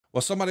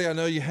Well, somebody I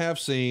know you have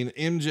seen,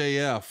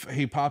 MJF,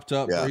 he popped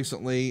up Yeah.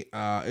 recently.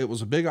 It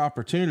was a big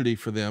opportunity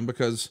for them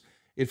because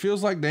it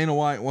feels like Dana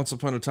White once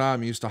upon a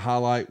time used to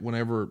highlight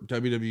whenever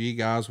WWE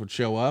guys would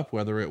show up,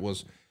 whether it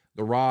was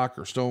The Rock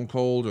or Stone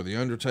Cold or The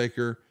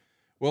Undertaker.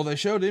 Well, they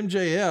showed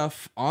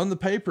MJF on the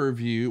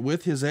pay-per-view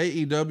with his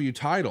AEW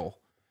title.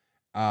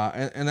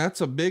 And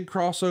that's a big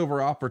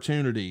crossover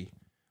opportunity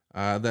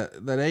that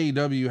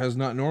AEW has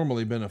not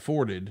normally been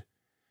afforded.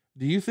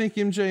 Do you think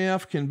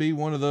MJF can be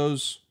one of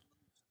those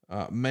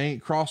main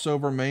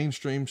crossover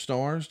mainstream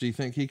stars? Do you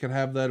think he could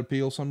have that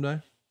appeal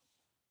someday?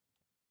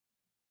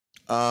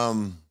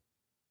 Um,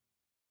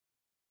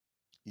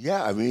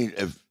 yeah, I mean,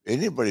 if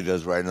anybody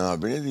does right now,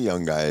 any of the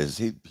young guys,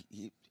 he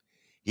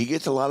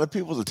gets a lot of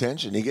people's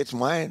attention. He gets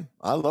mine.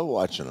 I love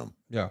watching him.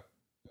 Yeah.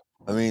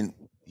 I mean,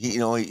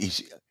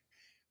 he's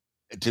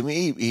to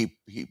me,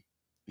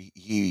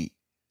 he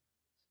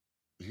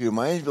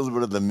reminds me a little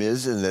bit of the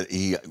Miz in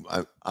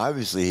that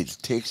obviously he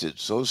takes it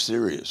so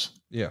serious.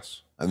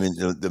 Yes. I mean,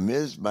 the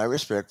Miz, my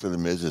respect for the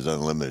Miz is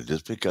unlimited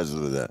just because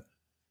of the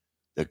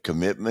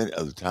commitment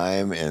of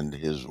time and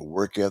his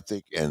work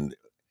ethic. And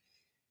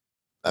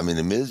I mean,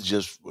 the Miz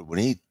just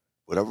when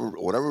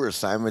whatever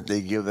assignment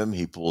they give him,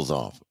 he pulls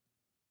off,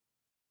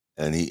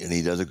 and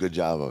he does a good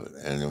job of it.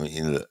 And I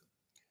mean,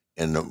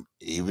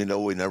 even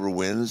though he never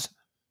wins,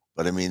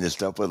 but I mean the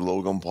stuff with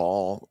Logan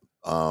Paul.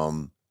 I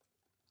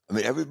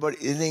mean, everybody,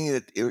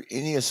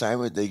 any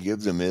assignment they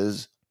give them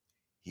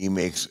he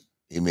makes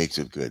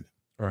it good.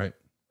 Right.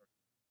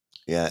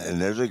 Yeah,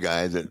 and there's a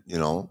guy that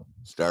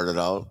started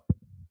out.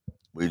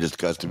 We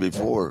discussed it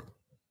before.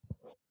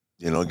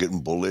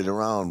 Getting bullied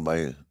around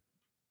by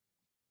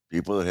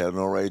people that have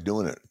no right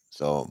doing it.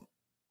 So,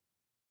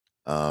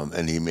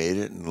 and he made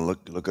it, and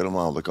look at him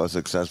all. Look how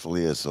successful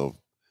he is. So,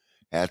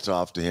 hats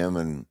off to him,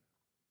 and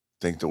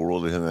think the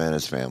world of him and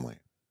his family.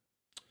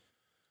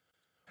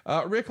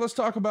 Rick, let's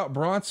talk about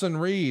Bronson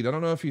Reed. I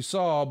don't know if you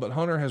saw, but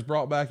Hunter has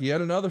brought back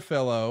yet another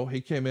fellow.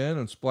 He came in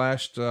and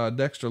splashed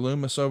Dexter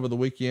Lumis over the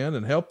weekend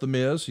and helped the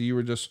Miz, who you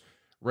were just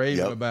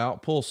raving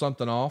about, pull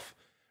something off.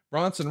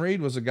 Bronson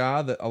Reed was a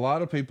guy that a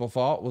lot of people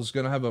thought was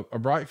going to have a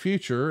bright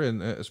future,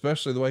 and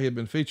especially the way he had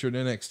been featured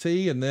in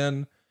NXT. And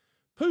then,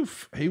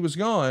 poof, he was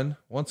gone.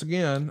 Once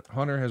again,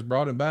 Hunter has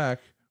brought him back.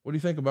 What do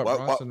you think about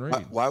Bronson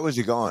Reed? Why was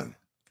he gone?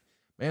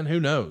 Man, who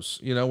knows?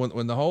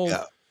 When the whole...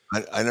 Yeah,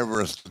 I never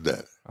understood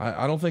that.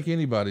 I don't think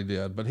anybody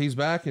did, but he's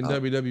back in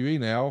WWE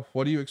now.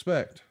 What do you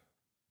expect?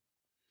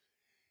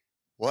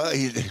 Well,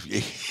 he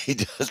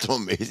does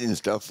some amazing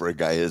stuff for a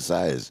guy his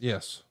size.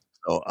 Yes.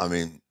 So, I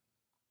mean,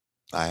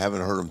 I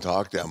haven't heard him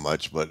talk that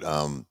much, but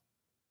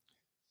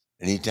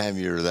anytime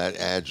you're that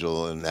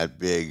agile and that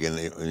big, and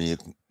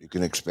you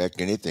can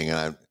expect anything.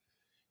 And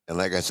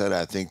like I said,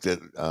 I think that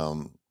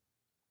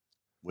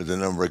with the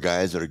number of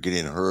guys that are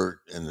getting hurt,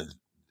 and it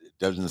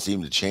doesn't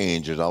seem to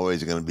change, there's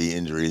always going to be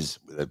injuries.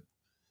 It's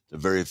a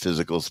very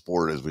physical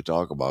sport, as we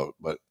talk about.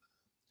 But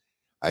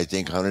I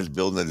think Hunter's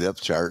building a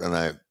depth chart,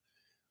 and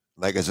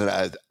like I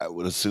said, I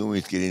would assume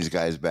he's getting these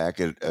guys back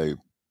at a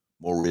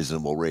more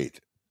reasonable rate.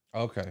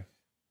 Okay.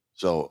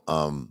 So,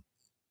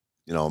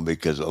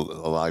 because a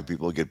lot of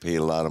people get paid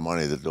a lot of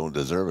money that don't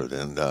deserve it.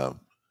 And,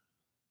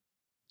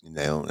 in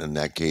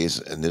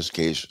this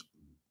case,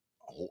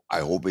 I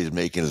hope he's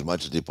making as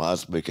much as he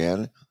possibly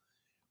can.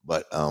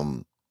 But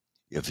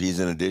if he's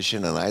an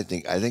addition, and I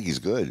think he's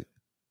good.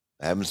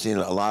 I haven't seen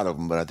a lot of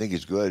them, but I think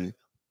he's good.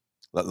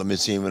 Let me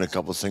see him in a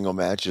couple single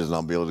matches, and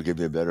I'll be able to give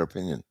you a better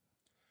opinion.